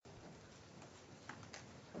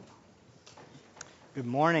Good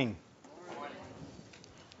morning.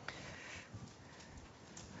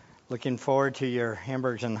 Looking forward to your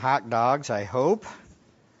hamburgers and hot dogs, I hope.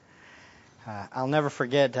 I'll never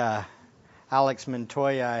forget Alex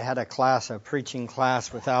Montoya. I had a preaching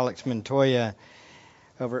class with Alex Montoya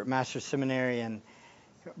over at Master's Seminary, and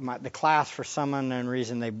the class, for some unknown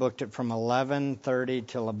reason, they booked it from 11:30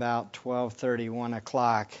 till about 12:30, 1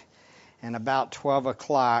 o'clock. And about 12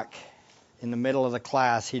 o'clock, in the middle of the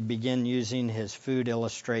class, he'd begin using his food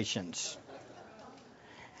illustrations.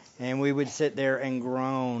 And we would sit there and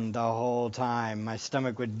groan the whole time. My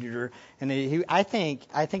stomach would, and I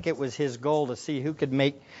think it was his goal to see who could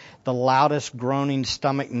make the loudest groaning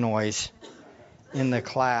stomach noise in the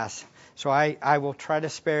class. So I will try to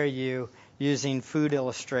spare you using food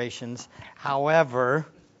illustrations. However,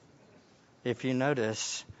 if you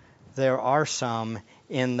notice, there are some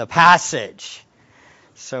in the passage.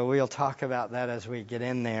 So we'll talk about that as we get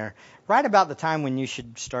in there, right about the time when you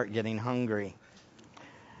should start getting hungry.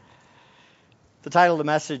 The title of the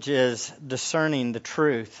message is Discerning the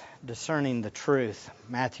Truth. Discerning the Truth.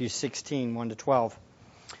 Matthew 16, 1-12.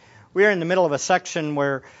 We are in the middle of a section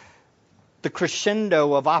where the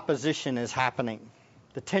crescendo of opposition is happening.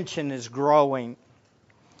 The tension is growing.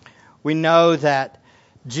 We know that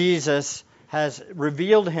Jesus has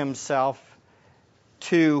revealed himself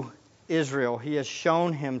to Israel. He has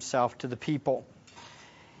shown himself to the people.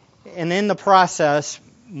 And in the process,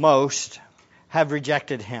 most have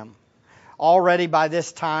rejected him. Already by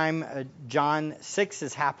this time, John 6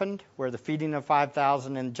 has happened, where the feeding of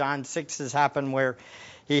 5,000, and John 6 has happened where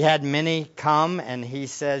he had many come, and he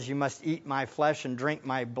says, "You must eat my flesh and drink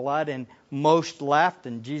my blood," and most left.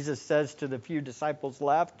 And Jesus says to the few disciples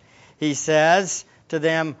left, he says to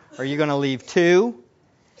them, "Are you going to leave too?"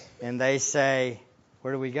 And they say,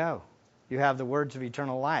 "Where do we go? You have the words of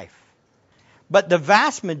eternal life." But the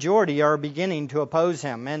vast majority are beginning to oppose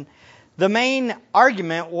him. And the main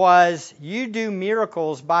argument was, you do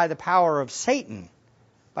miracles by the power of Satan,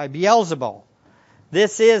 by Beelzebul.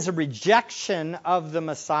 This is a rejection of the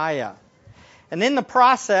Messiah. And in the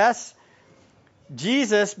process,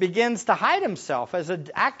 Jesus begins to hide himself as an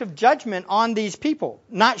act of judgment on these people,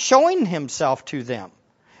 not showing himself to them,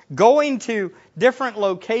 going to different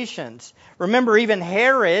locations. Remember, even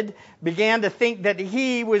Herod began to think that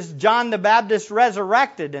he was John the Baptist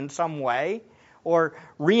resurrected in some way, or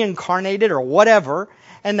reincarnated, or whatever.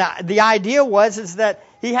 And the idea is that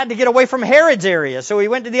he had to get away from Herod's area, so he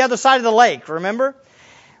went to the other side of the lake, remember?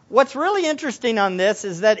 What's really interesting on this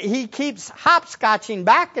is that he keeps hopscotching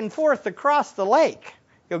back and forth across the lake.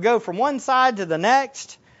 He'll go from one side to the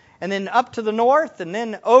next, and then up to the north, and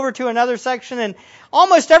then over to another section. And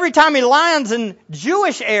almost every time he lands in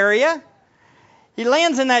Jewish area,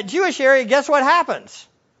 guess what happens?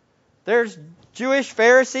 There's Jewish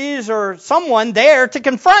Pharisees or someone there to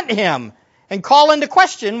confront him and call into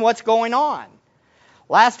question what's going on.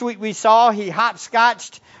 Last week we saw he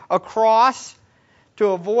hopscotched across to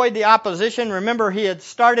avoid the opposition. Remember, he had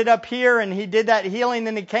started up here and he did that healing,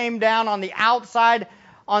 then he came down on the outside,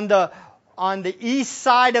 on the east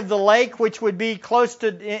side of the lake, which would be close to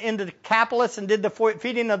into Decapolis, and did the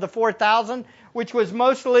feeding of the 4,000, which was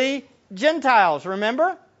mostly Gentiles,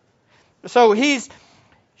 remember? So he's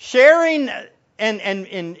sharing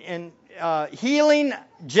and healing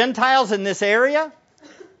Gentiles in this area.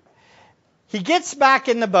 He gets back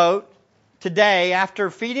in the boat today after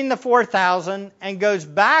feeding the 4,000 and goes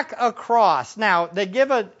back across. Now, they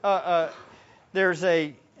give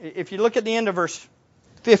if you look at the end of verse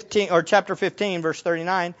 15, or chapter 15, verse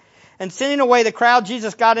 39, and sending away the crowd,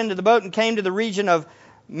 Jesus got into the boat and came to the region of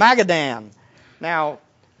Magadan. Now,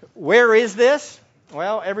 where is this?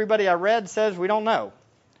 Well, everybody I read says we don't know.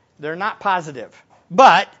 They're not positive.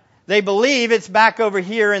 But they believe it's back over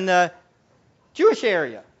here in the Jewish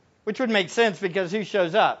area, which would make sense because who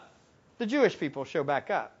shows up? The Jewish people show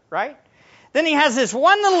back up, right? Then he has this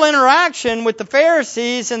one little interaction with the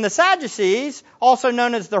Pharisees and the Sadducees, also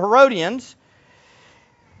known as the Herodians,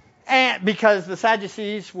 and because the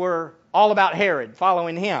Sadducees were all about Herod,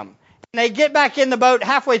 following him. And they get back in the boat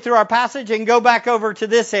halfway through our passage and go back over to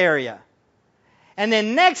this area. And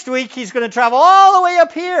then next week, he's going to travel all the way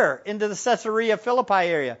up here into the Caesarea Philippi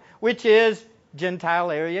area, which is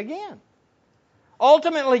Gentile area again.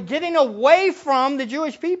 Ultimately, getting away from the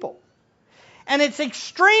Jewish people. And it's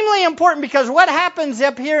extremely important because what happens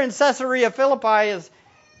up here in Caesarea Philippi is,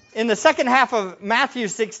 in the second half of Matthew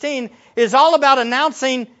 16, is all about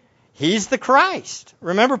announcing he's the Christ.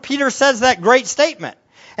 Remember, Peter says that great statement.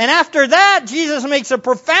 And after that, Jesus makes a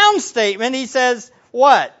profound statement. He says,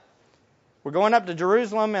 what? We're going up to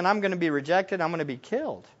Jerusalem, and I'm going to be rejected. I'm going to be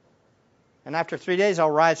killed. And after 3 days, I'll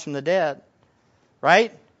rise from the dead.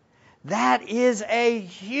 right? That is a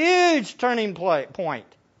huge turning point.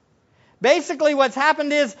 Basically what's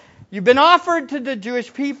happened is you've been offered to the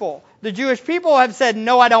Jewish people. The Jewish people have said,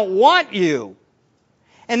 no, I don't want you.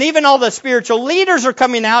 And even all the spiritual leaders are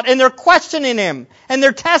coming out and they're questioning him and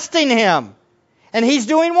they're testing him. And he's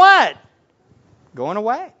doing what? Going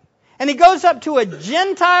away. And he goes up to a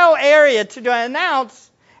Gentile area to announce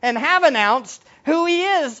and have announced who he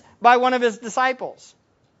is by one of his disciples.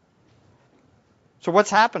 So what's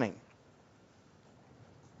happening?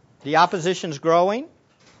 The opposition's growing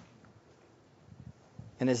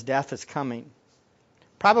and his death is coming.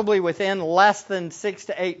 Probably within less than 6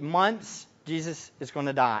 to 8 months, Jesus is going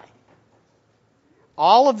to die.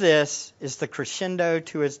 All of this is the crescendo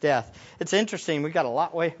to his death. It's interesting, we've got a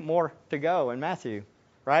lot way more to go in Matthew,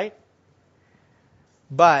 right?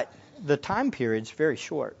 But the time period's very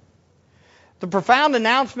short. The profound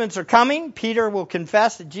announcements are coming. Peter will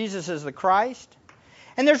confess that Jesus is the Christ.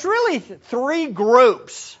 And there's really 3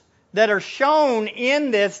 groups that are shown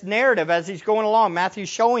in this narrative as he's going along. Matthew's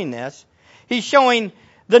showing this. He's showing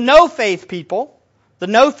the no-faith people,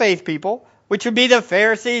 which would be the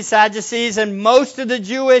Pharisees, Sadducees, and most of the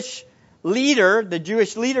Jewish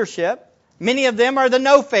leadership. Many of them are the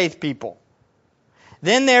no-faith people.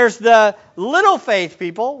 Then there's the little faith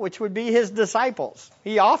people, which would be his disciples.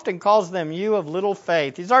 He often calls them, you of little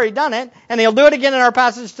faith. He's already done it, and he'll do it again in our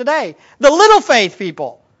passage today. The little faith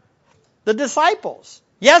people, the disciples.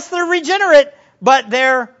 Yes, they're regenerate, but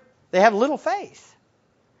they have little faith.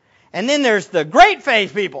 And then there's the great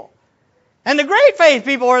faith people. And the great faith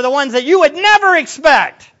people are the ones that you would never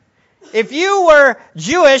expect. If you were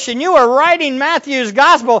Jewish and you were writing Matthew's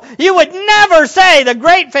gospel, you would never say the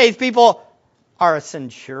great faith people are a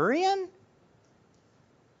centurion?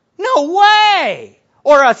 No way!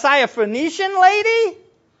 Or a Syrophoenician lady?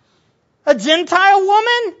 A Gentile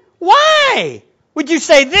woman? Why would you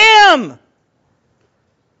say them?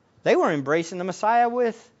 They were embracing the Messiah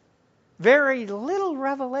with very little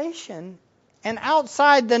revelation and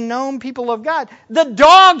outside the known people of God. The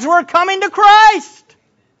dogs were coming to Christ.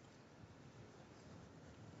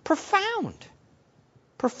 Profound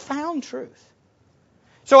truth.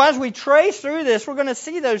 So as we trace through this, we're going to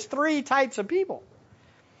see those 3 types of people.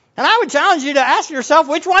 And I would challenge you to ask yourself,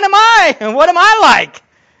 which one am I? And what am I like?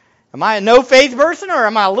 Am I a no-faith person, or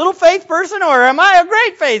am I a little faith person, or am I a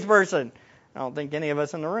great faith person? I don't think any of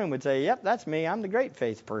us in the room would say, yep, that's me. I'm the great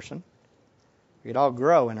faith person. We could all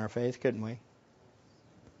grow in our faith, couldn't we?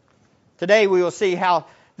 Today we will see how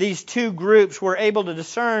these 2 groups were able to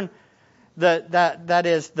discern that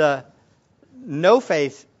is the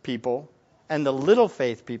no-faith people and the little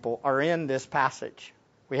faith people are in this passage.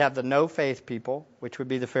 We have the no-faith people, which would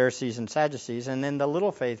be the Pharisees and Sadducees, and then the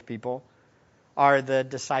little faith people are the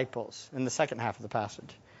disciples in the second half of the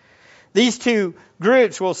passage. These 2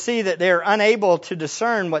 groups will see that they're unable to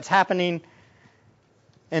discern what's happening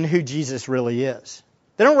and who Jesus really is.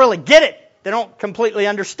 They don't really get it. They don't completely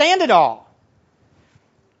understand it all.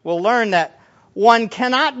 We'll learn that one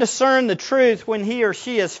cannot discern the truth when he or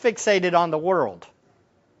she is fixated on the world.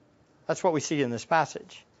 That's what we see in this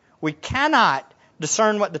passage. We cannot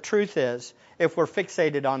discern what the truth is if we're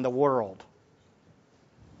fixated on the world.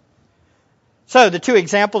 So the 2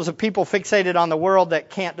 examples of people fixated on the world that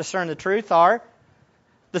can't discern the truth are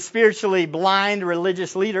the spiritually blind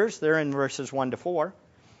religious leaders. They're in verses 1 to 4.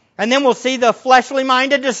 And then we'll see the fleshly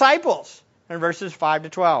minded disciples in verses 5 to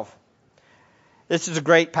 12. This is a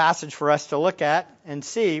great passage for us to look at and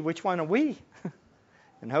see which one are we.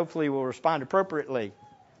 And hopefully we'll respond appropriately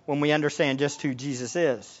when we understand just who Jesus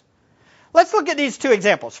is. Let's look at these 2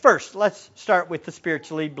 examples. First, let's start with the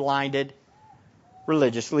spiritually blinded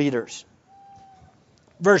religious leaders.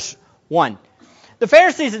 Verse 1. The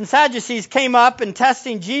Pharisees and Sadducees came up, and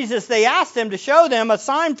testing Jesus, they asked him to show them a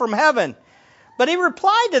sign from heaven. But he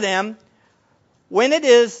replied to them, when it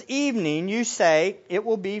is evening, you say, it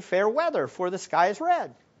will be fair weather, for the sky is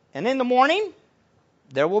red. And in the morning,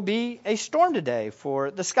 there will be a storm today,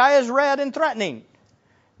 for the sky is red and threatening.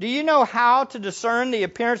 Do you know how to discern the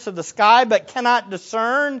appearance of the sky, but cannot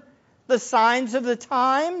discern the signs of the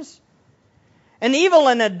times? An evil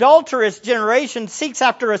and adulterous generation seeks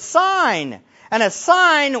after a sign, and a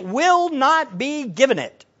sign will not be given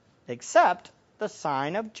it, except the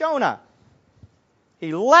sign of Jonah.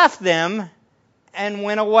 He left them and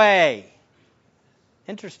went away.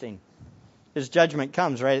 Interesting. His judgment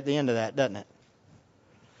comes right at the end of that, doesn't it?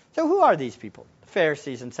 So who are these people? The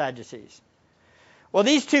Pharisees and Sadducees. Well,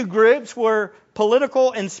 these 2 groups were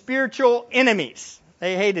political and spiritual enemies.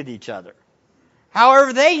 They hated each other.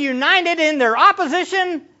 However, they united in their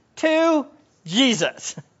opposition to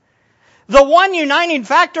Jesus. The one uniting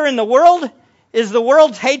factor in the world is the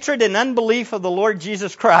world's hatred and unbelief of the Lord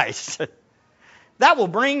Jesus Christ. That will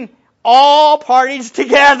bring all parties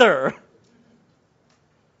together.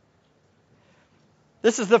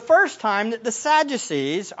 This is the first time that the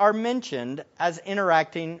Sadducees are mentioned as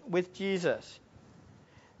interacting with Jesus.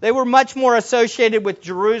 They were much more associated with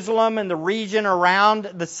Jerusalem and the region around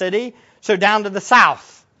the city, so down to the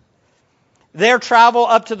south. Their travel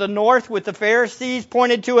up to the north with the Pharisees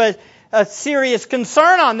pointed to a serious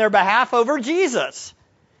concern on their behalf over Jesus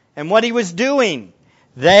and what he was doing.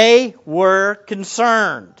 They were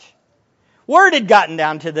concerned. Word had gotten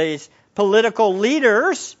down to these political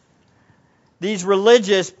leaders, these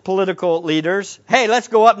religious political leaders, hey, let's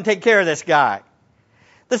go up and take care of this guy.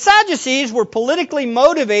 The Sadducees were politically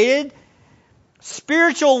motivated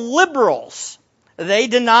spiritual liberals. They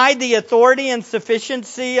denied the authority and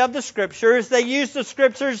sufficiency of the Scriptures. They used the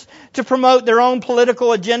Scriptures to promote their own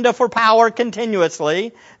political agenda for power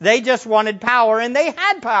continuously. They just wanted power, and they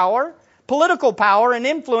had power, political power and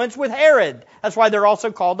influence with Herod. That's why they're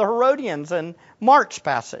also called the Herodians in Mark's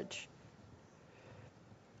passage.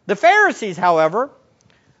 The Pharisees, however,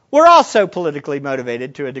 were also politically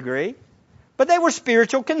motivated to a degree, but they were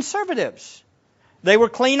spiritual conservatives. They were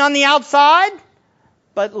clean on the outside,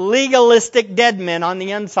 but legalistic dead men on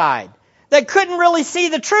the inside. They couldn't really see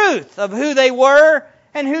the truth of who they were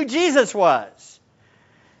and who Jesus was.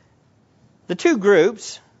 The two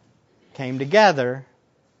groups came together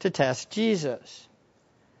to test Jesus.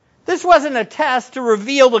 This wasn't a test to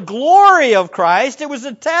reveal the glory of Christ. It was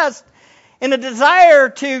a test in a desire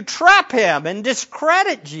to trap him and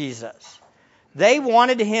discredit Jesus. They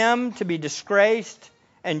wanted him to be disgraced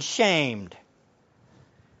and shamed.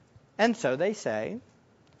 And so they say,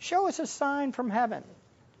 show us a sign from heaven.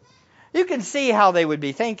 You can see how they would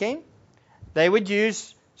be thinking. They would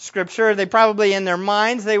use Scripture. They probably, in their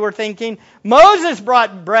minds, they were thinking, Moses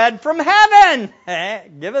brought bread from heaven.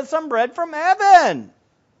 Give us some bread from heaven.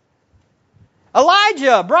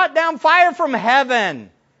 Elijah brought down fire from heaven.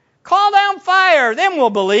 Call down fire, then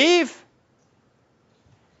we'll believe.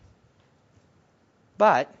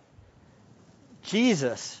 But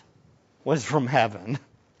Jesus was from heaven.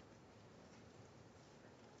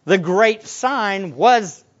 The great sign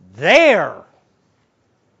was there.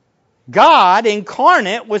 God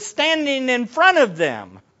incarnate was standing in front of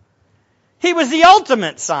them. He was the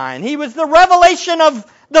ultimate sign. He was the revelation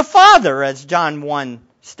of the Father, as John 1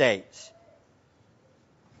 states.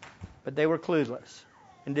 But they were clueless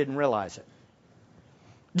and didn't realize it.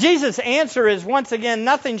 Jesus' answer is once again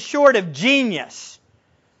nothing short of genius.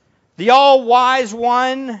 The all-wise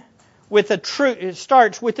one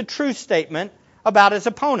starts with a truth statement about his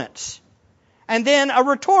opponents. And then a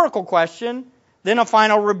rhetorical question, then a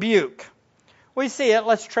final rebuke. We see it,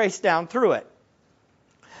 let's trace down through it.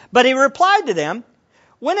 But he replied to them,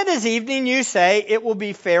 when it is evening, you say it will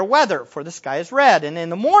be fair weather, for the sky is red. And in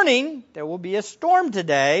the morning, there will be a storm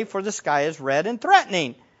today, for the sky is red and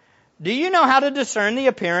threatening. Do you know how to discern the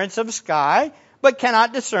appearance of the sky, but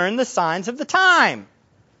cannot discern the signs of the time?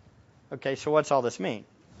 Okay, so what's all this mean?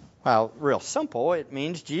 Well, real simple. It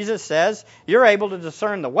means Jesus says you're able to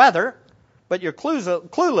discern the weather, but you're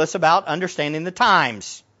clueless about understanding the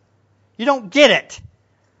times. You don't get it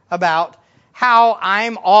about how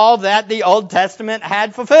I'm all that the Old Testament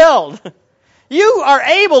had fulfilled. You are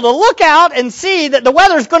able to look out and see that the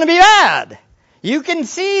weather's going to be bad. You can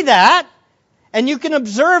see that, and you can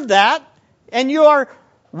observe that, and you are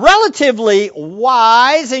relatively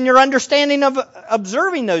wise in your understanding of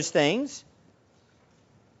observing those things,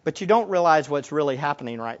 but you don't realize what's really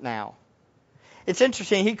happening right now. It's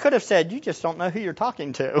interesting. He could have said, you just don't know who you're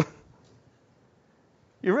talking to.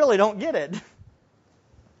 You really don't get it.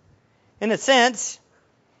 In a sense,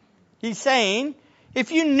 he's saying,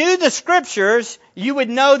 if you knew the Scriptures, you would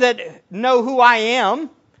know who I am,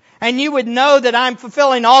 and you would know that I'm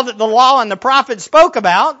fulfilling all that the law and the prophets spoke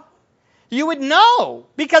about. You would know,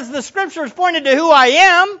 because the Scriptures pointed to who I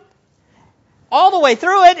am all the way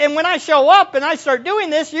through it, and when I show up and I start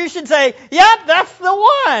doing this, you should say, yep, that's the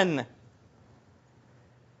one.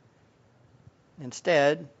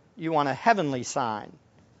 Instead, you want a heavenly sign.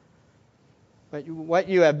 But what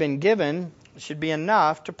you have been given should be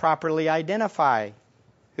enough to properly identify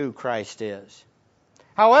who Christ is.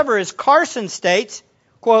 However, as Carson states,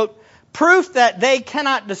 quote, proof that they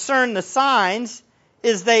cannot discern the signs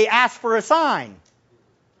is they ask for a sign.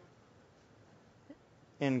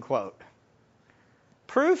 End quote.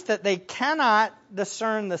 Proof that they cannot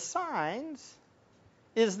discern the signs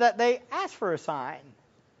is that they ask for a sign.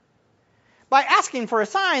 By asking for a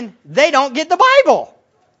sign, they don't get the Bible.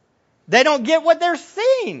 They don't get what they're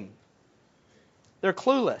seeing. They're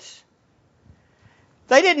clueless.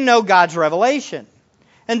 They didn't know God's revelation.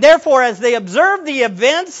 And therefore, as they observed the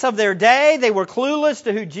events of their day, they were clueless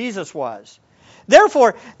to who Jesus was.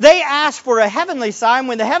 Therefore, they asked for a heavenly sign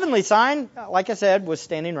when the heavenly sign, like I said, was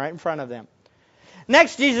standing right in front of them.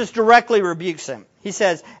 Next, Jesus directly rebukes them. He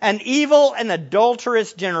says, "An evil and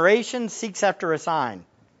adulterous generation seeks after a sign,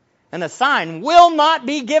 and a sign will not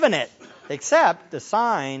be given it, except the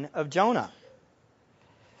sign of Jonah."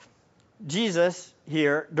 Jesus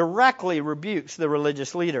here directly rebukes the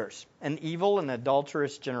religious leaders. An evil and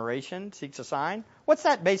adulterous generation seeks a sign. What's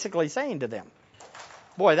that basically saying to them?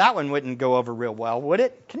 Boy, that one wouldn't go over real well, would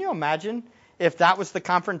it? Can you imagine if that was the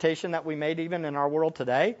confrontation that we made even in our world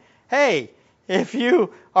today? Hey, if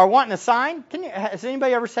you are wanting a sign, has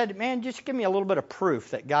anybody ever said, man, just give me a little bit of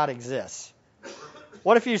proof that God exists?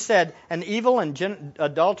 What if you said, an evil and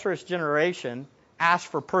adulterous generation asks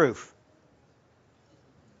for proof?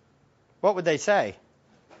 What would they say?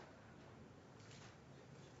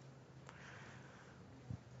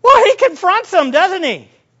 Well, he confronts them, doesn't he?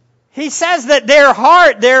 He says that their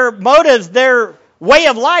heart, their motives, their way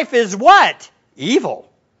of life is what? Evil.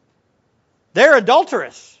 They're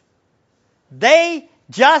adulterous. They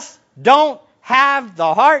just don't have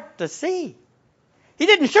the heart to see. He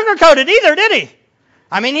didn't sugarcoat it either, did he?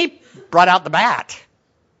 I mean, he brought out the bat,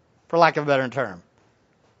 for lack of a better term.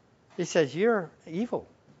 He says, you're evil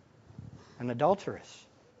and adulterous.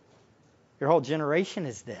 Your whole generation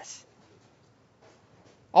is this.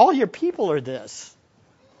 All your people are this.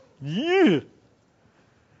 Yeah.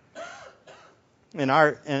 In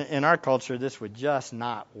our culture, this would just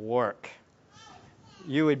not work.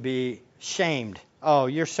 You would be shamed. Oh,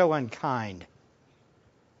 you're so unkind.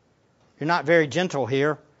 You're not very gentle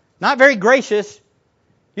here. Not very gracious.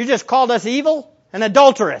 You just called us evil and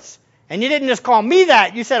adulterous. And you didn't just call me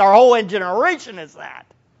that. You said our whole generation is that.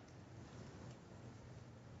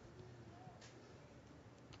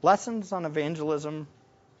 Lessons on evangelism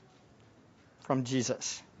from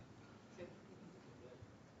Jesus.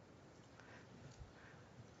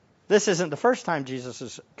 This isn't the first time Jesus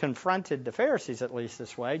has confronted the Pharisees, at least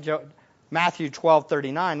this way. Matthew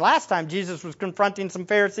 12:39. Last time Jesus was confronting some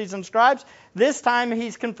Pharisees and scribes. This time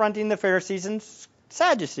he's confronting the Pharisees and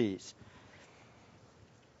Sadducees.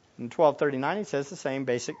 In 12:39 he says the same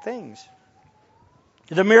basic things.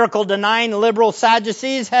 The miracle-denying liberal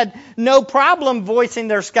Sadducees had no problem voicing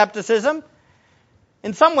their skepticism.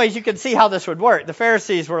 In some ways you could see how this would work. The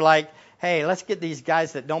Pharisees were like, hey, let's get these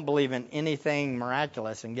guys that don't believe in anything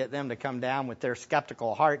miraculous and get them to come down with their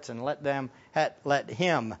skeptical hearts and let them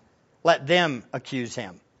accuse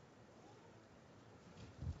him.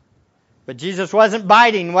 But Jesus wasn't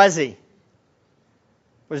biting, was he?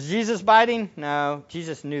 Was Jesus biting? No,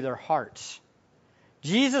 Jesus knew their hearts.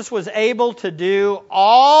 Jesus was able to do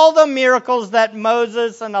all the miracles that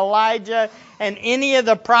Moses and Elijah and any of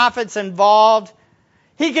the prophets involved.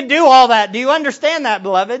 He could do all that. Do you understand that,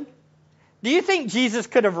 beloved? Do you think Jesus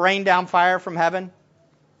could have rained down fire from heaven?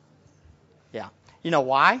 Yeah. You know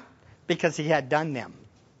why? Because he had done them.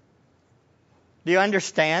 Do you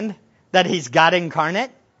understand that he's God incarnate?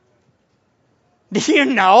 Do you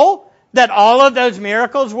know that all of those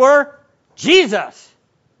miracles were Jesus?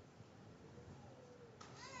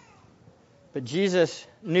 But Jesus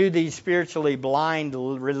knew these spiritually blind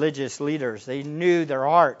religious leaders. They knew their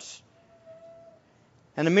hearts.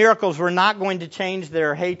 And the miracles were not going to change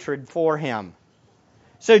their hatred for him.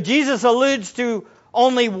 So Jesus alludes to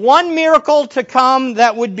only one miracle to come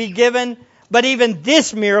that would be given, but even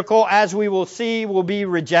this miracle, as we will see, will be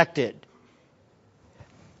rejected.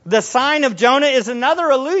 The sign of Jonah is another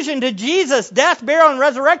allusion to Jesus' death, burial, and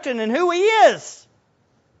resurrection and who he is.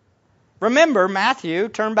 Remember, Matthew,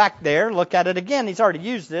 turn back there, look at it again. He's already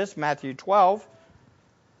used this, Matthew 12.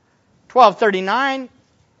 12:39.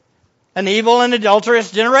 An evil and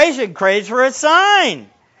adulterous generation craves for a sign.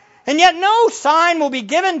 And yet no sign will be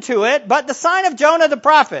given to it but the sign of Jonah the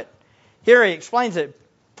prophet. Here he explains it.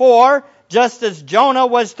 For just as Jonah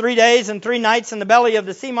was 3 days and 3 nights in the belly of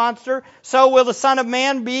the sea monster, so will the Son of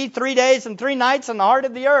Man be 3 days and 3 nights in the heart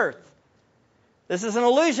of the earth. This is an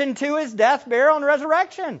allusion to his death, burial, and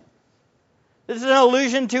resurrection. This is an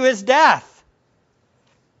allusion to his death.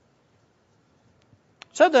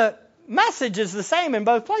 So the message is the same in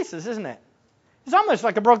both places, isn't it? It's almost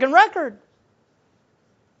like a broken record.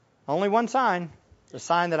 Only one sign. The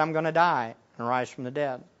sign that I'm going to die and rise from the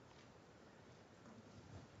dead.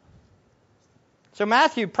 So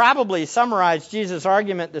Matthew probably summarized Jesus'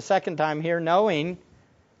 argument the second time here, knowing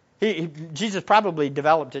Jesus probably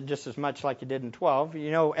developed it just as much like he did in 12.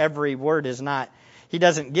 You know, every word is not, he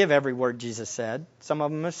doesn't give every word Jesus said. Some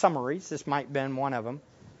of them are summaries. This might have been one of them.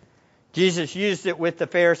 Jesus used it with the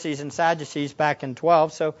Pharisees and Sadducees back in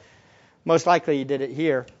 12, so most likely he did it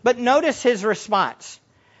here. But notice his response.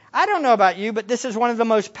 I don't know about you, but this is one of the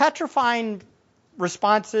most petrifying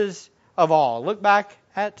responses of all. Look back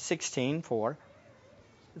at 16:4.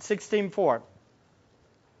 16:4.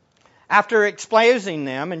 After exposing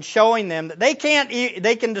them and showing them that they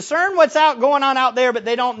can discern what's going on out there, but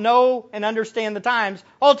they don't know and understand the times,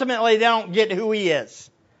 ultimately they don't get who he is.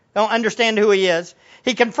 They don't understand who he is.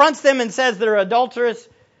 He confronts them and says they're adulterous,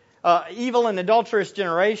 evil and adulterous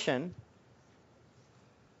generation.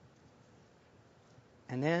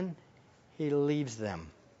 And then he leaves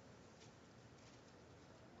them.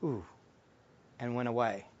 And went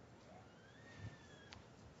away.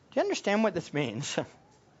 Do you understand what this means?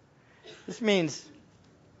 This means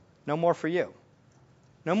no more for you.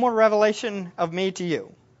 No more revelation of me to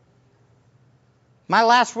you. My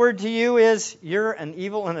last word to you is, you're an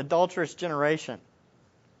evil and adulterous generation.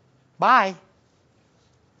 Bye.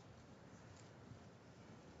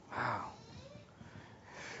 Wow.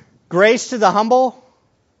 Grace to the humble,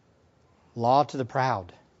 law to the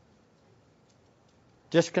proud.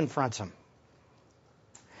 Just confronts them.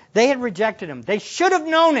 They had rejected him. They should have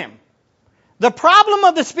known him. The problem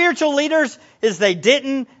of the spiritual leaders is they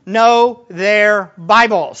didn't know their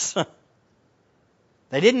Bibles.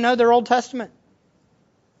 They didn't know their Old Testament.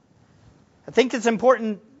 I think it's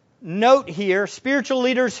important note here, spiritual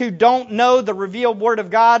leaders who don't know the revealed Word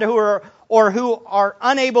of God who are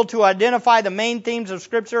unable to identify the main themes of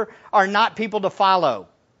Scripture are not people to follow.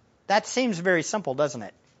 That seems very simple, doesn't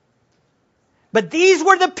it? But these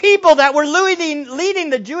were the people that were leading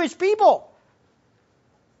the Jewish people.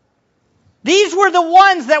 These were the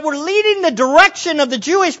ones that were leading the direction of the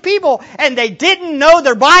Jewish people, and they didn't know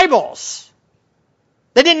their Bibles.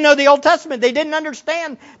 They didn't know the Old Testament. They didn't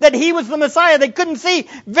understand that He was the Messiah. They couldn't see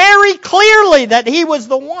very clearly that He was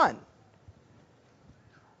the one.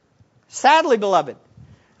 Sadly, beloved,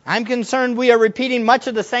 I'm concerned we are repeating much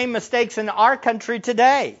of the same mistakes in our country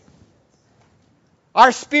today.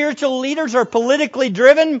 Our spiritual leaders are politically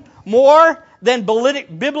driven more than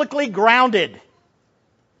biblically grounded.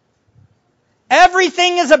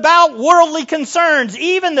 Everything is about worldly concerns,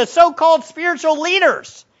 even the so-called spiritual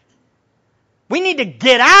leaders. We need to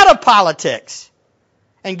get out of politics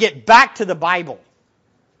and get back to the Bible.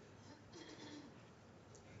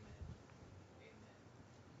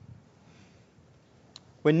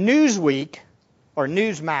 When Newsweek, or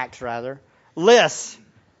Newsmax rather, lists,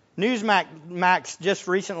 Newsmax just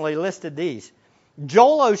recently listed these: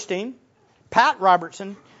 Joel Osteen, Pat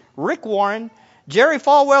Robertson, Rick Warren, Jerry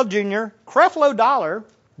Falwell Jr., Creflo Dollar,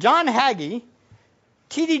 John Hagee,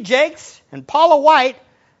 T.D. Jakes, and Paula White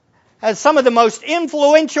as some of the most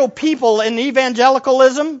influential people in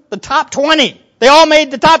evangelicalism, the top 20. They all made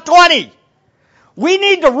the top 20. We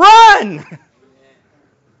need to run.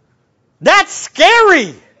 That's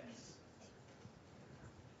scary.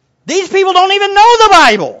 These people don't even know the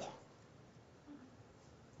Bible.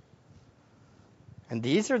 And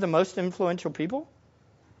these are the most influential people?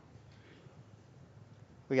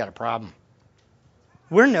 We got a problem.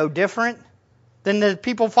 We're no different than the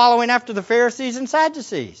people following after the Pharisees and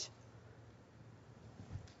Sadducees.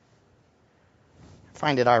 I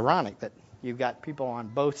find it ironic that you've got people on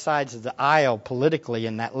both sides of the aisle politically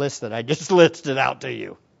in that list that I just listed out to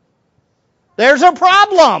you. There's a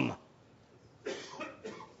problem.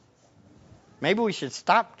 Maybe we should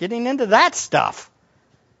stop getting into that stuff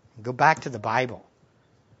and go back to the Bible.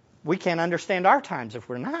 We can't understand our times if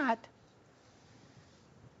we're not.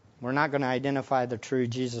 We're not going to identify the true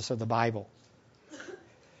Jesus of the Bible.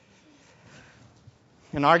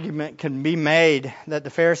 An argument can be made that the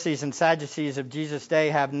Pharisees and Sadducees of Jesus' day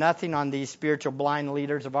have nothing on these spiritual blind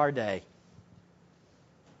leaders of our day.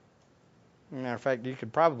 As a matter of fact, you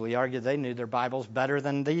could probably argue they knew their Bibles better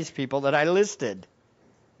than these people that I listed.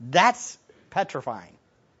 That's petrifying.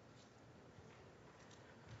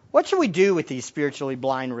 What should we do with these spiritually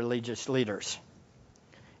blind religious leaders?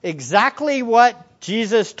 Exactly what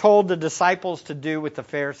Jesus told the disciples to do with the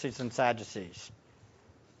Pharisees and Sadducees.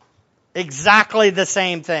 Exactly the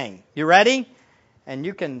same thing. You ready? And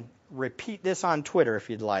you can repeat this on Twitter if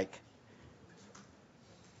you'd like.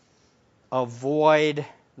 Avoid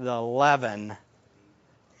the leaven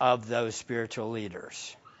of those spiritual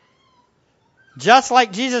leaders. Just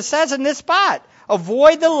like Jesus says in this spot,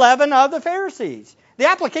 avoid the leaven of the Pharisees. The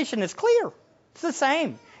application is clear. It's the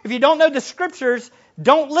same. If you don't know the Scriptures,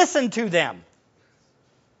 don't listen to them.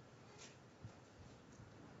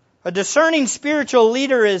 A discerning spiritual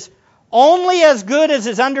leader is only as good as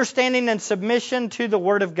his understanding and submission to the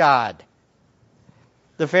Word of God.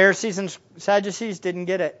 The Pharisees and Sadducees didn't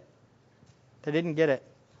get it. They didn't get it.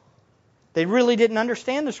 They really didn't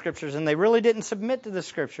understand the Scriptures, and they really didn't submit to the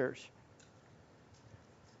Scriptures.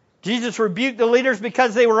 Jesus rebuked the leaders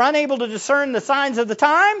because they were unable to discern the signs of the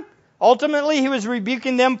time. Ultimately, He was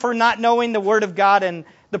rebuking them for not knowing the Word of God and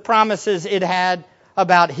the promises it had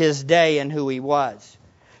about His day and who He was.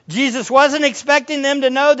 Jesus wasn't expecting them to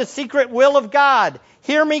know the secret will of God.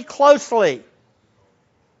 Hear me closely.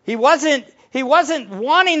 He wasn't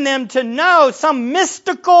wanting them to know some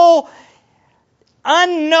mystical,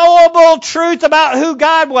 unknowable truth about who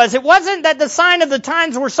God was. It wasn't that the sign of the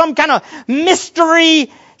times were some kind of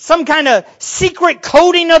mystery, some kind of secret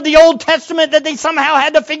coding of the Old Testament that they somehow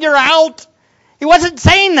had to figure out. He wasn't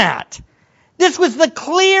saying that. This was the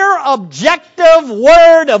clear, objective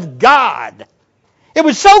Word of God. It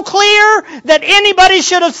was so clear that anybody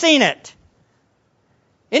should have seen it.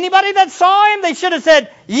 Anybody that saw Him, they should have said,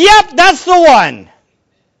 "Yep, that's the one."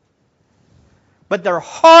 But their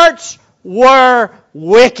hearts were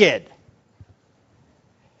wicked.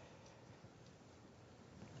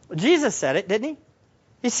 Jesus said it, didn't He?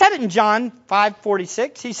 He said it in John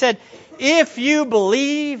 5:46. He said, if you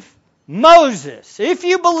believed Moses,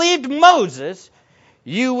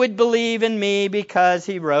 you would believe in me because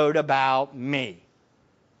he wrote about me.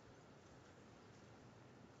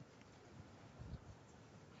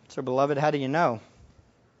 So, beloved, how do you know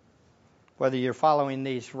whether you're following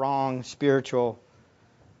these wrong, spiritual,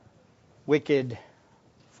 wicked,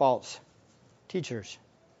 false teachers?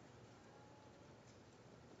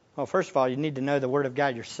 Well, first of all, you need to know the Word of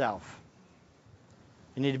God yourself.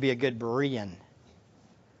 You need to be a good Berean.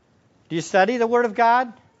 Do you study the Word of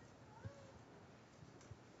God?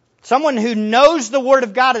 Someone who knows the Word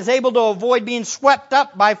of God is able to avoid being swept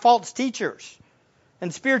up by false teachers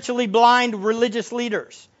and spiritually blind religious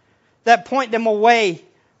leaders that point them away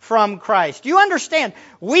from Christ. Do you understand?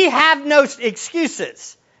 We have no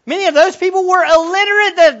excuses. Many of those people were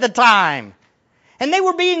illiterate at the time. And they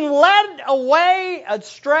were being led away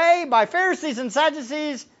astray by Pharisees and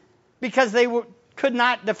Sadducees because they could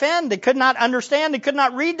not defend, they could not understand, they could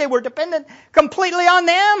not read, they were dependent completely on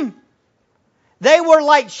them. They were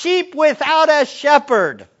like sheep without a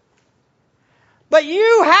shepherd. But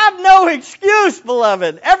you have no excuse,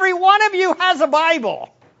 beloved. Every one of you has a Bible.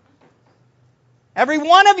 Every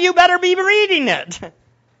one of you better be reading it.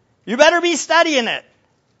 You better be studying it.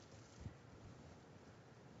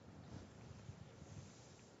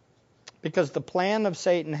 Because the plan of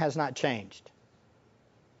Satan has not changed.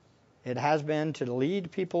 It has been to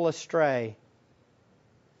lead people astray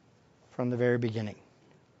from the very beginning.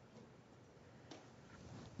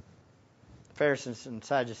 Pharisees and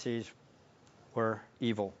Sadducees were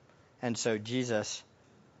evil, and so Jesus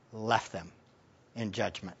left them in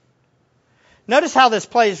judgment. Notice how this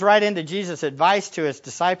plays right into Jesus' advice to His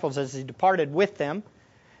disciples as He departed with them.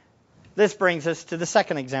 This brings us to the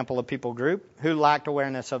second example of people group who lacked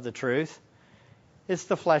awareness of the truth. It's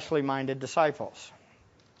the fleshly-minded disciples.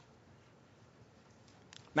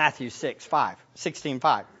 Matthew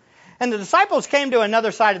 16:5. And the disciples came to the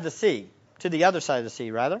other side of the sea,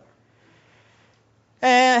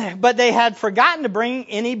 but they had forgotten to bring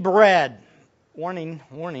any bread. Warning,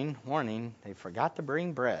 warning, warning. They forgot to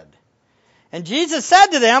bring bread. And Jesus said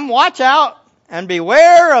to them, watch out and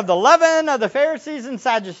beware of the leaven of the Pharisees and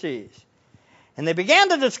Sadducees. And they began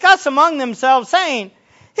to discuss among themselves, saying,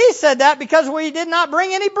 He said that because we did not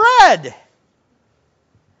bring any bread.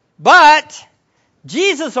 But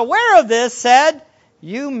Jesus, aware of this, said,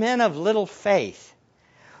 You men of little faith,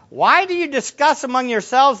 why do you discuss among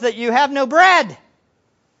yourselves that you have no bread?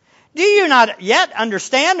 Do you not yet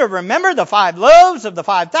understand or remember the 5 loaves of the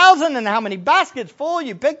 5,000 and how many baskets full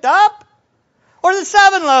you picked up? Or the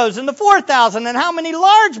 7 loaves and the 4,000 and how many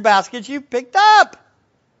large baskets you picked up?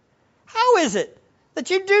 How is it that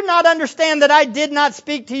you do not understand that I did not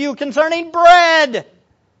speak to you concerning bread,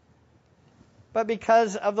 but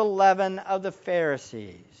because of the leaven of the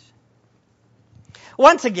Pharisees?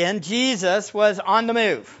 Once again, Jesus was on the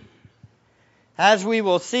move. As we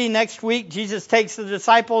will see next week, Jesus takes the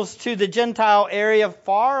disciples to the Gentile area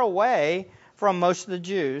far away from most of the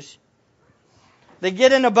Jews. They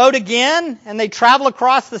get in a boat again, and they travel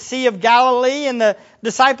across the Sea of Galilee, and the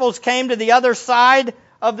disciples came to the other side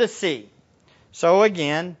of the sea. So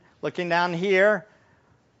again, looking down here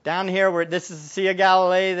where this is the Sea of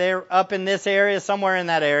Galilee, they're up in this area, somewhere in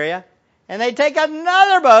that area, and they take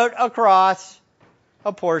another boat across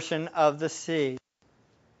a portion of the sea.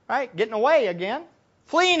 Right? Getting away again,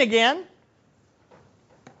 fleeing again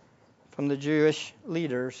from the Jewish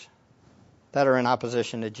leaders that are in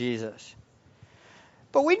opposition to Jesus.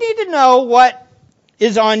 But we need to know what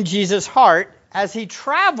is on Jesus' heart as He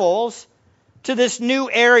travels to this new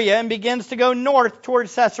area and begins to go north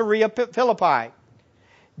towards Caesarea Philippi.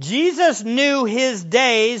 Jesus knew his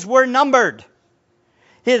days were numbered.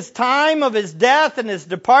 His time of his death and his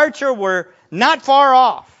departure were not far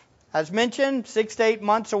off. As mentioned, 6 to 8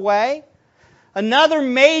 months away. Another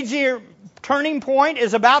major turning point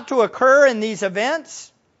is about to occur in these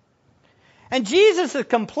events. And Jesus is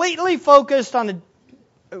completely focused on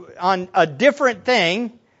a different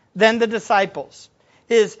thing than the disciples.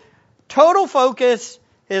 His total focus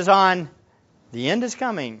is on the end is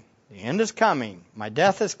coming. The end is coming. My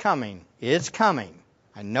death is coming. It's coming.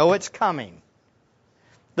 I know it's coming.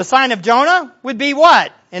 The sign of Jonah would be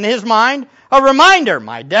what? In his mind, a reminder.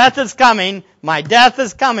 My death is coming. My death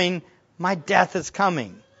is coming. My death is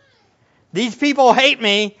coming. These people hate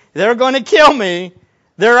me. They're going to kill me.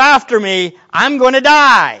 They're after me. I'm going to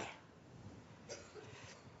die.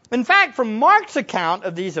 In fact, from Mark's account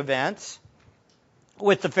of these events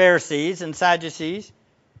with the Pharisees and Sadducees,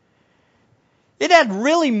 it had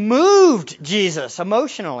really moved Jesus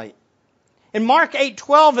emotionally. In Mark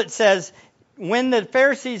 8:12 it says, when the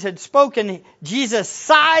Pharisees had spoken, Jesus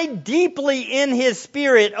sighed deeply in his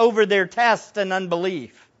spirit over their test and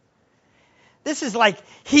unbelief. This is like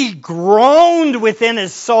he groaned within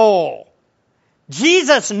his soul.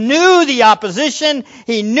 Jesus knew the opposition.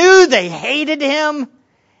 He knew they hated him.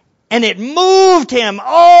 And it moved him.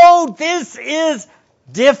 Oh, this is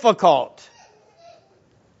difficult.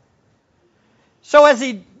 So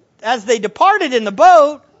as they departed in the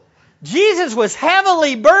boat, Jesus was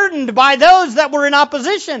heavily burdened by those that were in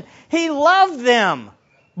opposition. He loved them,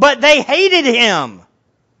 but they hated him.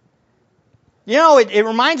 You know, it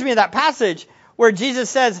reminds me of that passage where Jesus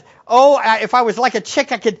says, if I was like a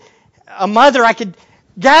chick, a mother, I could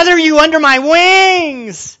gather you under my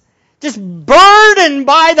wings. Just burdened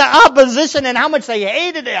by the opposition and how much they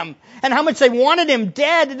hated him and how much they wanted him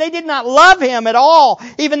dead. They did not love him at all,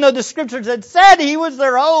 even though the Scriptures had said he was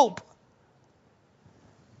their hope.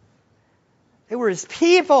 They were his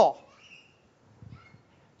people.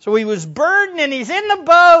 So he was burdened and he's in the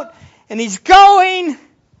boat and he's going.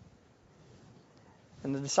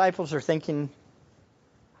 And the disciples are thinking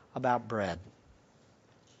about bread.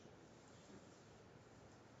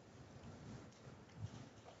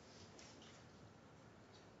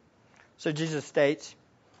 So Jesus states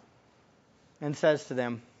and says to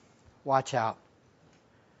them, watch out.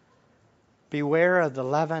 Beware of the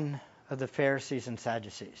leaven of the Pharisees and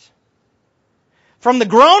Sadducees. From the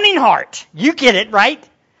groaning heart, you get it, right?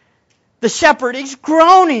 The shepherd, he's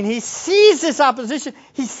groaning. He sees this opposition.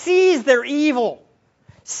 He sees their evil.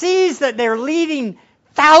 Sees that they're leading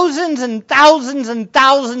thousands and thousands and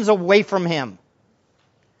thousands away from him.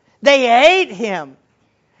 They hate him.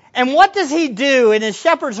 And what does he do in his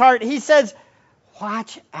shepherd's heart? He says,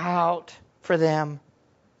 watch out for them.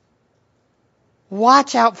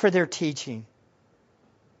 Watch out for their teaching.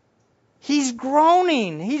 He's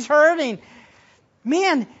groaning. He's hurting.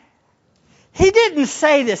 Man, he didn't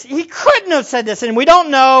say this. He couldn't have said this, and we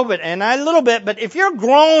don't know, but if you're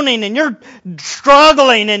groaning and you're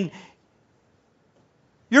struggling and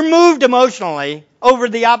you're moved emotionally over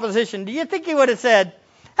the opposition, do you think he would have said,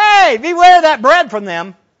 hey, beware that bread from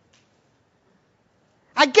them?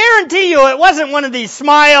 I guarantee you it wasn't one of these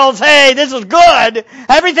smiles, hey, this is good,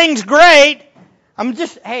 everything's great.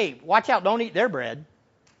 Hey, watch out, don't eat their bread.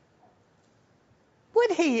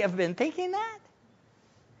 Would he have been thinking that?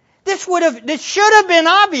 This should have been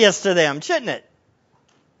obvious to them, shouldn't it?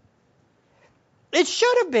 It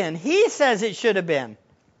should have been. He says it should have been.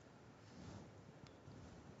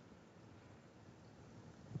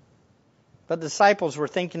 But the disciples were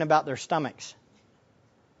thinking about their stomachs.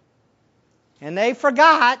 And they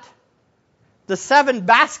forgot the 7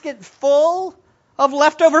 baskets full of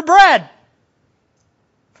leftover bread.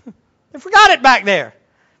 They forgot it back there.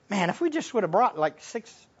 Man, if we just would have brought like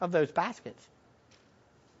 6 of those baskets.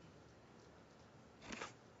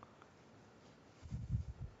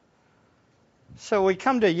 So we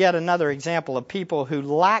come to yet another example of people who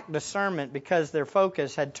lack discernment because their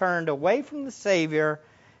focus had turned away from the Savior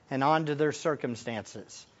and onto their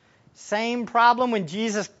circumstances. Same problem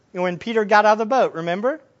when Peter got out of the boat,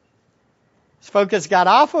 remember? His focus got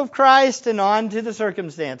off of Christ and on to the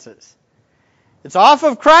circumstances. It's off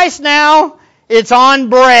of Christ now, it's on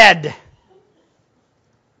bread.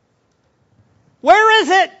 Where is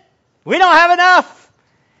it? We don't have enough.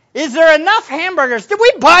 Is there enough hamburgers? Did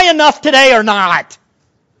we buy enough today or not?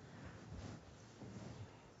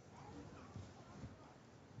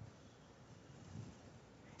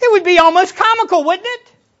 It would be almost comical, wouldn't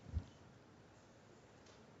it?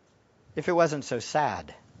 If it wasn't so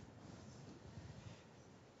sad.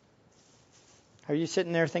 Are you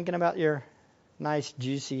sitting there thinking about your Nice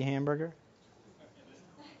juicy hamburger.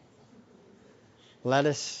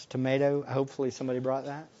 Lettuce, tomato. Hopefully somebody brought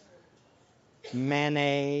that.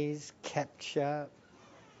 Mayonnaise, ketchup.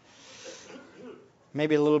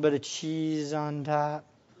 Maybe a little bit of cheese on top.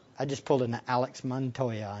 I just pulled an Alex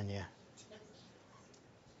Montoya on you.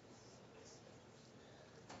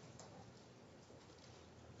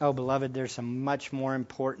 Oh, beloved, there's a much more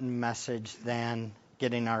important message than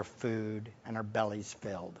getting our food and our bellies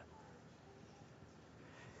filled.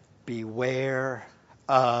 Beware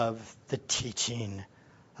of the teaching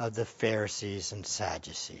of the Pharisees and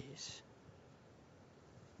Sadducees.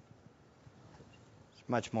 It's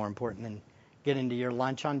much more important than getting to your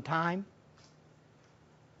lunch on time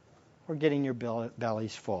or getting your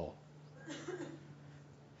bellies full.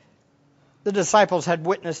 The disciples had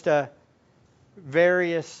witnessed a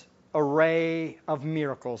various array of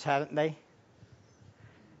miracles, hadn't they?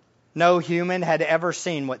 No human had ever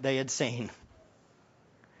seen what they had seen.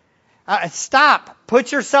 Stop.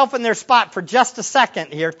 Put yourself in their spot for just a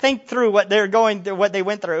second here. Think through what they're going through, what they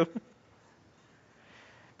went through.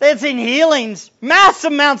 They had seen healings,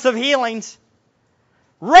 massive amounts of healings,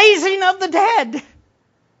 raising of the dead,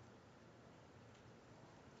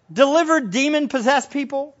 delivered demon-possessed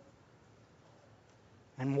people,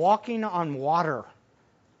 and walking on water,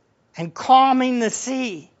 and calming the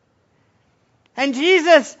sea. And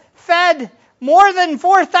Jesus fed more than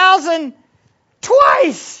 4,000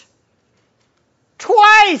 twice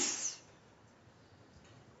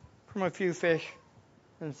from a few fish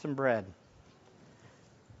and some bread.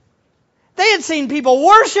 They had seen people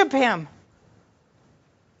worship Him.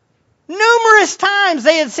 Numerous times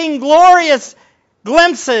they had seen glorious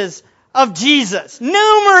glimpses of Jesus.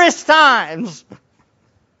 Numerous times.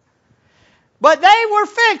 But they were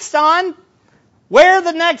fixed on where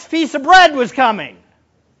the next piece of bread was coming.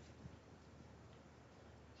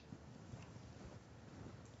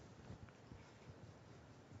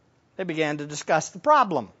 They began to discuss the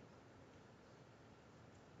problem.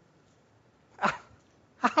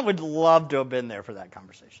 I would love to have been there for that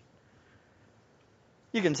conversation.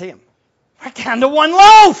 You can see them. We're down to one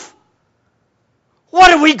loaf.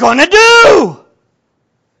 What are we going to do?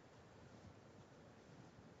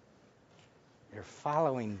 You're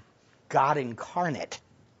following God incarnate.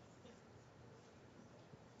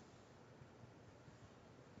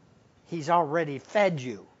 He's already fed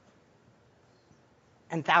you.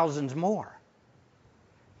 And thousands more.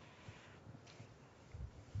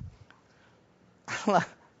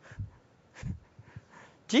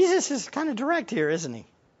 Jesus is kind of direct here, isn't He?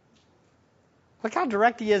 Look how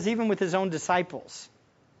direct He is even with His own disciples.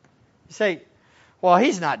 You say, well,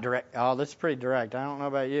 He's not direct. Oh, that's pretty direct. I don't know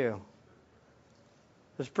about you.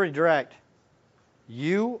 That's pretty direct.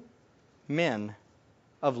 You men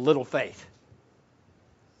of little faith.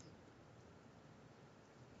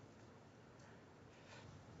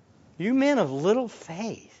 You men of little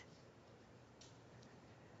faith.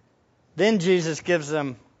 Then Jesus gives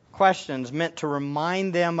them questions meant to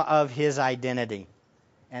remind them of His identity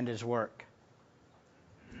and His work.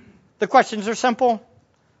 The questions are simple.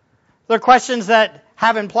 They're questions that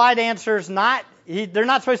have implied answers. They're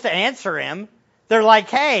not supposed to answer Him. They're like,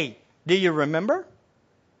 hey, do you remember?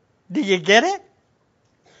 Do you get it?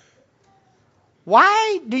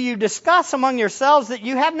 Why do you discuss among yourselves that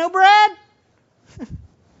you have no bread?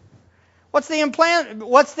 What's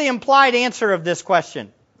the implied answer of this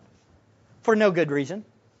question? For no good reason.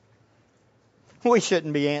 We should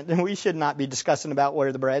not be discussing about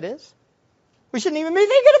where the bread is. We shouldn't even be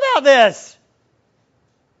thinking about this.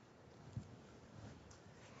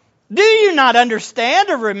 Do you not understand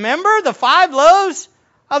or remember the 5 loaves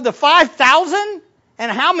of the 5,000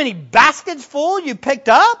 and how many baskets full you picked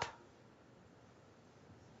up?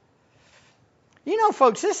 You know,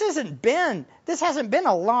 folks, this hasn't been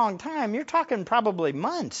a long time. You're talking probably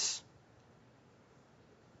months.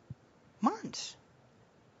 Months.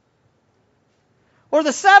 Or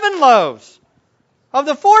the 7 loaves of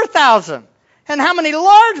the 4,000 and how many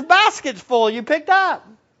large baskets full you picked up.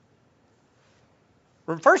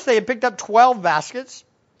 First they had picked up 12 baskets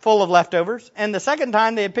full of leftovers, and the second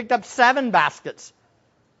time they had picked up 7 baskets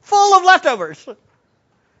full of leftovers.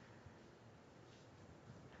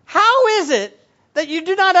 How is it that you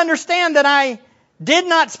do not understand that I did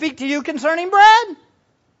not speak to you concerning bread?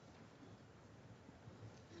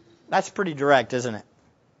 That's pretty direct, isn't it?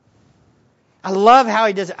 I love how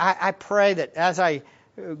He does it. I pray that as I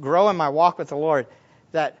grow in my walk with the Lord,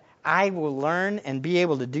 that I will learn and be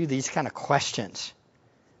able to do these kind of questions.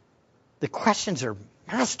 The questions are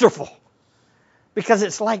masterful. Because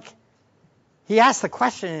it's like, He asks the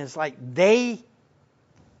question and it's like they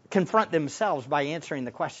confront themselves by answering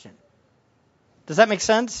the question. Does that make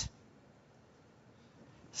sense?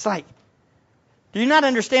 It's like, do you not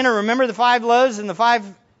understand or remember the 5 loaves and the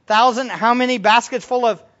 5,000? How many baskets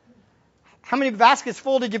full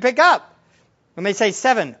did you pick up? When they say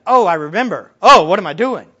 7, oh, I remember. Oh, what am I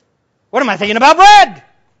doing? What am I thinking about bread?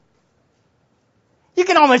 You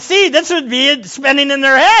can almost see this would be spinning in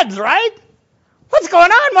their heads, right? What's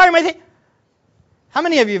going on? Why am I thinking? How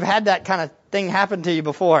many of you have had that kind of thing happen to you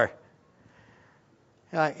before?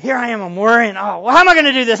 You're like, here I am, I'm worrying. Oh, well, how am I going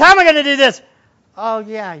to do this? How am I going to do this? Oh,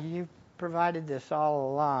 yeah, you provided this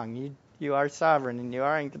all along. You are sovereign, and you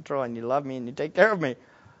are in control, and you love me, and you take care of me.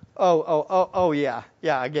 Oh, yeah.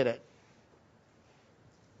 Yeah, I get it.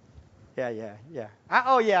 Yeah.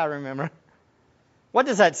 I remember. What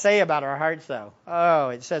does that say about our hearts, though? Oh,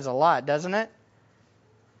 it says a lot, doesn't it?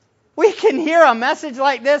 We can hear a message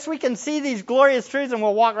like this. We can see these glorious truths, and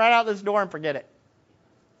we'll walk right out this door and forget it.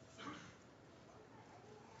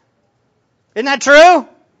 Isn't that true?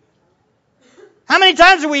 How many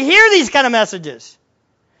times do we hear these kind of messages?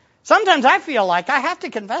 Sometimes I feel like I have to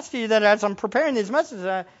confess to you that as I'm preparing these messages,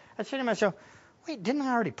 I say to myself, wait, didn't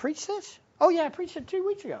I already preach this? Oh, yeah, I preached it 2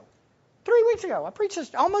 weeks ago. 3 weeks ago. I preached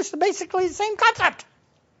this almost basically the same concept.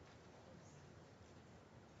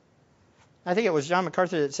 I think it was John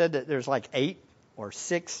MacArthur that said that there's like 8 or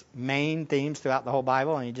 6 main themes throughout the whole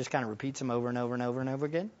Bible, and he just kind of repeats them over and over and over and over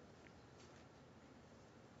again.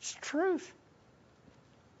 It's truth.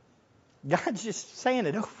 God's just saying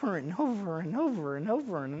it over and over and over and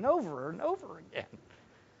over and over and over again.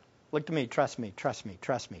 Look to me, trust me, trust me,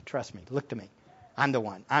 trust me, trust me. Look to me. I'm the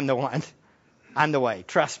one. I'm the one. I'm the way.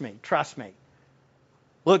 Trust me, trust me.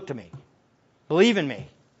 Look to me. Believe in me.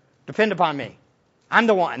 Depend upon me. I'm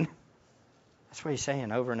the one. That's what he's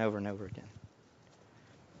saying over and over and over again.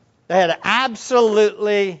 They had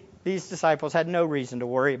these disciples had no reason to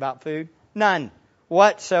worry about food. None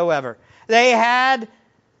whatsoever. They had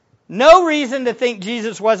no reason to think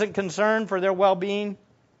Jesus wasn't concerned for their well-being.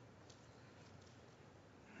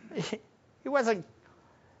 He wasn't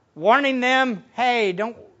warning them, hey,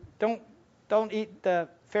 don't eat the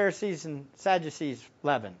Pharisees and Sadducees'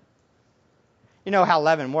 leaven. You know how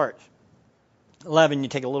leaven works. Leaven, you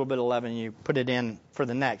take a little bit of leaven and you put it in for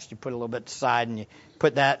the next. You put a little bit aside and you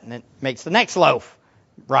put that and it makes the next loaf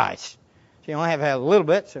rise. So you only have to have a little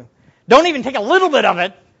bit. So don't even take a little bit of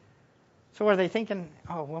it. So what are they thinking?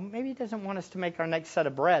 Oh, well, maybe he doesn't want us to make our next set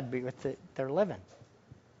of bread be with their leaven.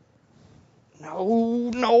 No.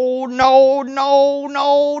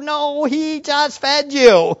 He just fed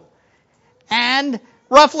you. And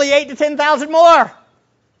roughly 8,000 to 10,000 more.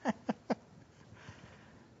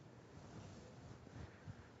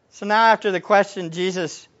 So now after the question,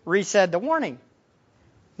 Jesus resaid the warning.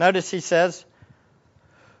 Notice he says,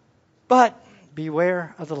 but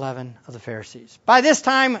beware of the leaven of the Pharisees. By this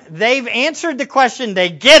time, they've answered the question. They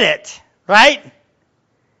get it, right?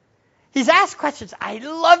 He's asked questions. I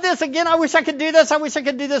love this. Again, I wish I could do this. I wish I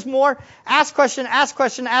could do this more. Ask question, ask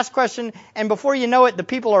question, ask question. And before you know it, the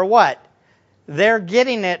people are what? They're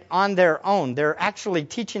getting it on their own. They're actually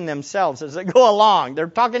teaching themselves as they go along. They're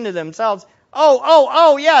talking to themselves.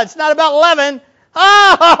 Oh, yeah, it's not about leaven.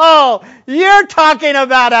 Oh, you're talking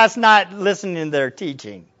about us not listening to their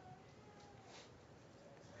teaching.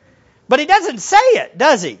 But he doesn't say it,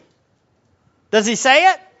 does he? Does he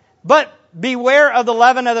say it? But beware of the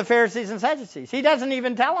leaven of the Pharisees and Sadducees. He doesn't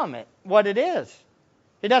even tell them what it is.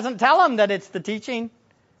 He doesn't tell them that it's the teaching.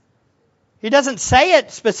 He doesn't say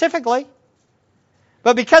it specifically.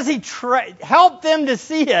 But because he helped them to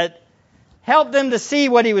see it, helped them to see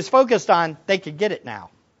what he was focused on, they could get it now.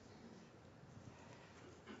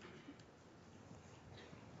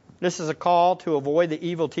 This is a call to avoid the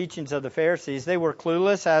evil teachings of the Pharisees. They were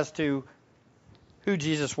clueless as to who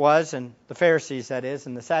Jesus was, and the Pharisees, that is,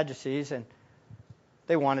 and the Sadducees, and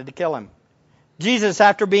they wanted to kill him. Jesus,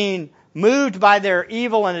 after being moved by their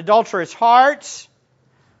evil and adulterous hearts,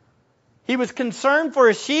 he was concerned for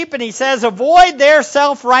his sheep, and he says, avoid their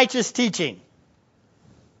self-righteous teaching.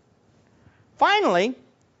 Finally,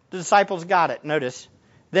 the disciples got it. Notice,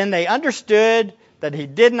 then they understood that he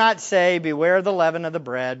did not say, beware of the leaven of the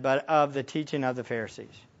bread, but of the teaching of the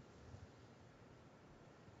Pharisees.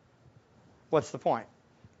 What's the point?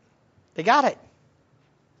 They got it.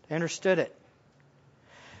 They understood it.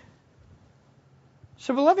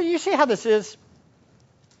 So, beloved, you see how this is?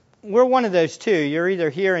 We're one of those two. You're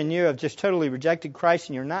either here and you have just totally rejected Christ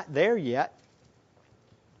and you're not there yet.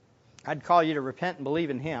 I'd call you to repent and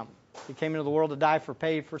believe in him. He came into the world to die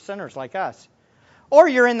pay for sinners like us. Or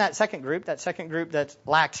you're in that second group that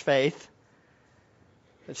lacks faith,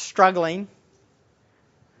 that's struggling.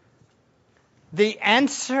 The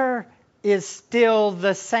answer is still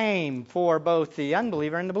the same for both the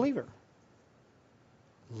unbeliever and the believer.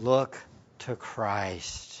 Look to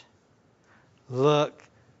Christ. Look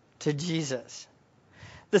to Jesus.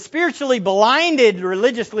 The spiritually blinded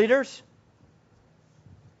religious leaders,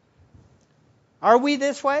 are we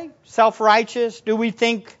this way? Self-righteous? Do we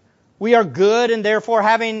think we are good and therefore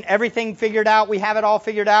having everything figured out, we have it all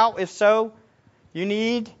figured out? If so, you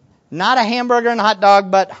need not a hamburger and a hot dog,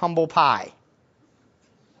 but humble pie.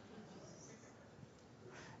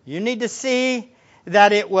 You need to see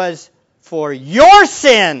that it was for your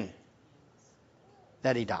sin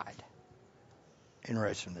that He died and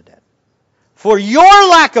rose from the dead. For your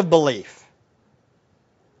lack of belief,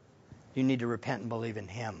 you need to repent and believe in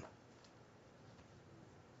Him.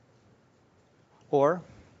 Or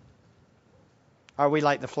are we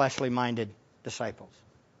like the fleshly minded disciples?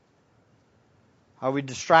 Are we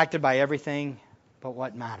distracted by everything but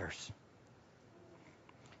what matters?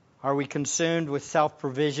 Are we consumed with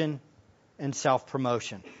self-provision and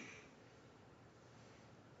self-promotion?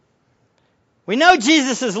 We know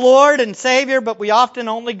Jesus is Lord and Savior, but we often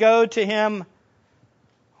only go to Him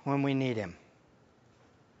when we need Him.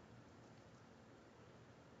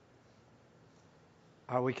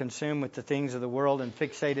 Are we consumed with the things of the world and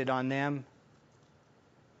fixated on them?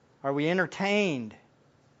 Are we entertained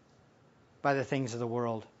by the things of the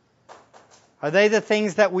world? Are they the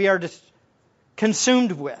things that we are just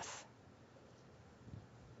consumed with?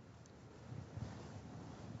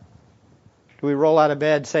 Do we roll out of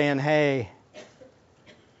bed saying, hey,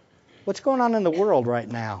 what's going on in the world right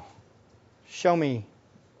now? Show me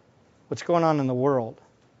what's going on in the world.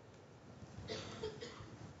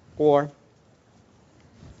 Or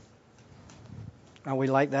are we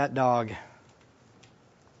like that dog,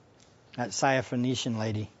 that Syrophoenician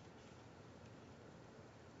lady?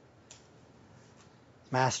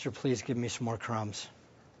 Master, please give me some more crumbs.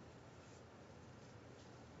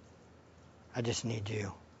 I just need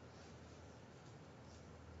you.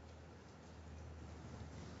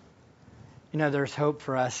 You know, there's hope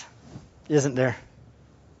for us, isn't there?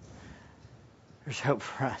 There's hope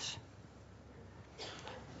for us.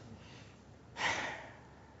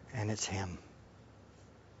 And it's Him.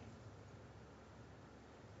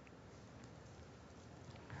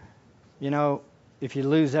 You know, if you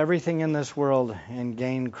lose everything in this world and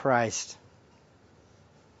gain Christ,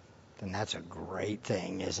 then that's a great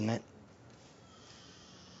thing, isn't it?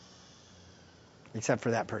 Except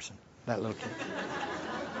for that person, that little kid.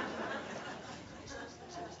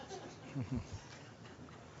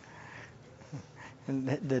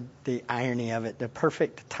 And the irony of it, the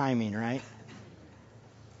perfect timing, right?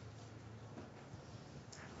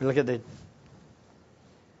 We look at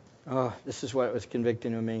this is what was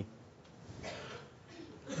convicting of me.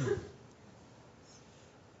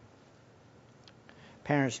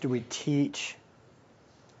 Parents, do we teach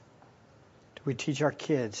our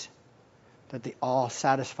kids that the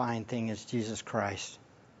all-satisfying thing is Jesus Christ?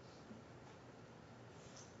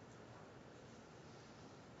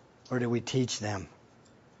 Or do we teach them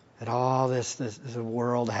that all this the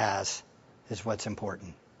world has is what's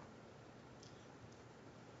important?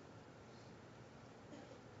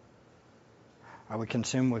 Are we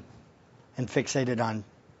consumed with and fixated on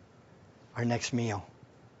our next meal?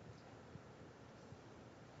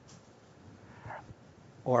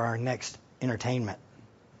 Or our next entertainment?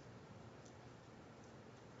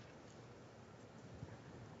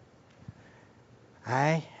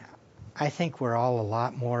 I think we're all a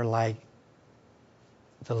lot more like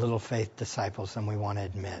the little faith disciples than we want to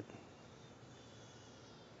admit.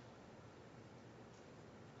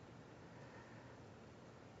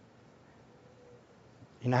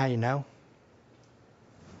 You know how you know?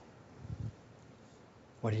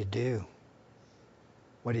 What do you do?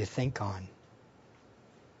 What do you think on?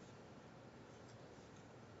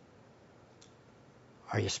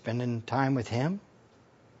 Are you spending time with Him?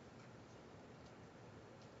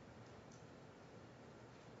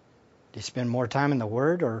 Do you spend more time in the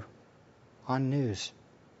Word or on news,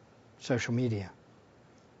 social media?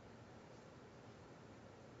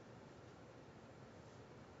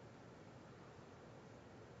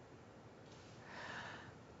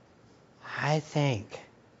 I think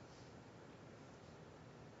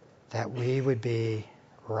that we would be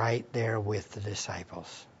right there with the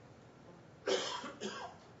disciples.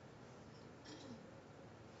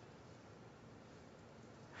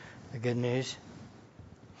 The good news,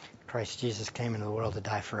 Christ Jesus came into the world to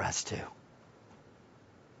die for us too.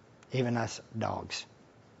 Even us dogs.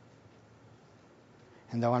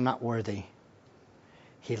 And though I'm not worthy,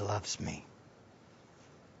 He loves me.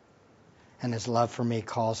 And His love for me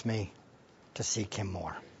calls me to seek Him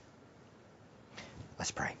more.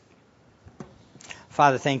 Let's pray.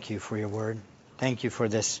 Father, thank you for your word. Thank you for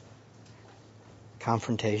this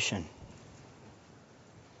confrontation.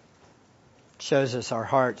 It shows us our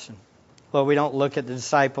hearts. And Lord, we don't look at the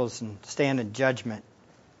disciples and stand in judgment.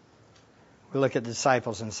 We look at the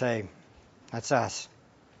disciples and say, that's us.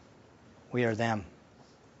 We are them.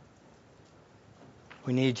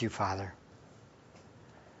 We need you, Father.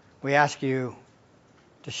 We ask you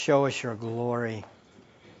to show us your glory.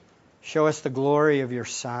 Show us the glory of your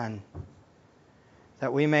Son,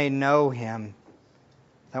 that we may know him,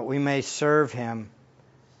 that we may serve him,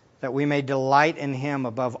 that we may delight in him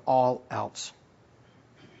above all else.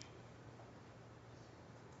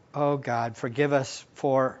 Oh God, forgive us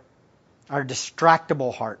for our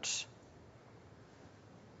distractible hearts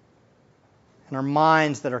and our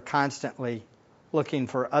minds that are constantly looking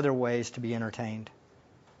for other ways to be entertained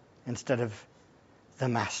instead of the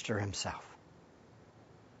Master himself.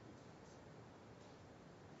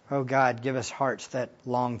 Oh God, give us hearts that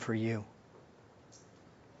long for you.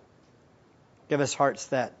 Give us hearts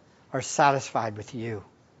that are satisfied with you.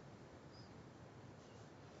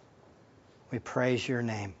 We praise your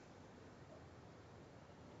name.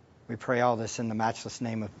 We pray all this in the matchless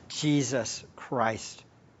name of Jesus Christ,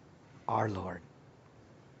 our Lord.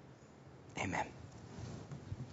 Amen.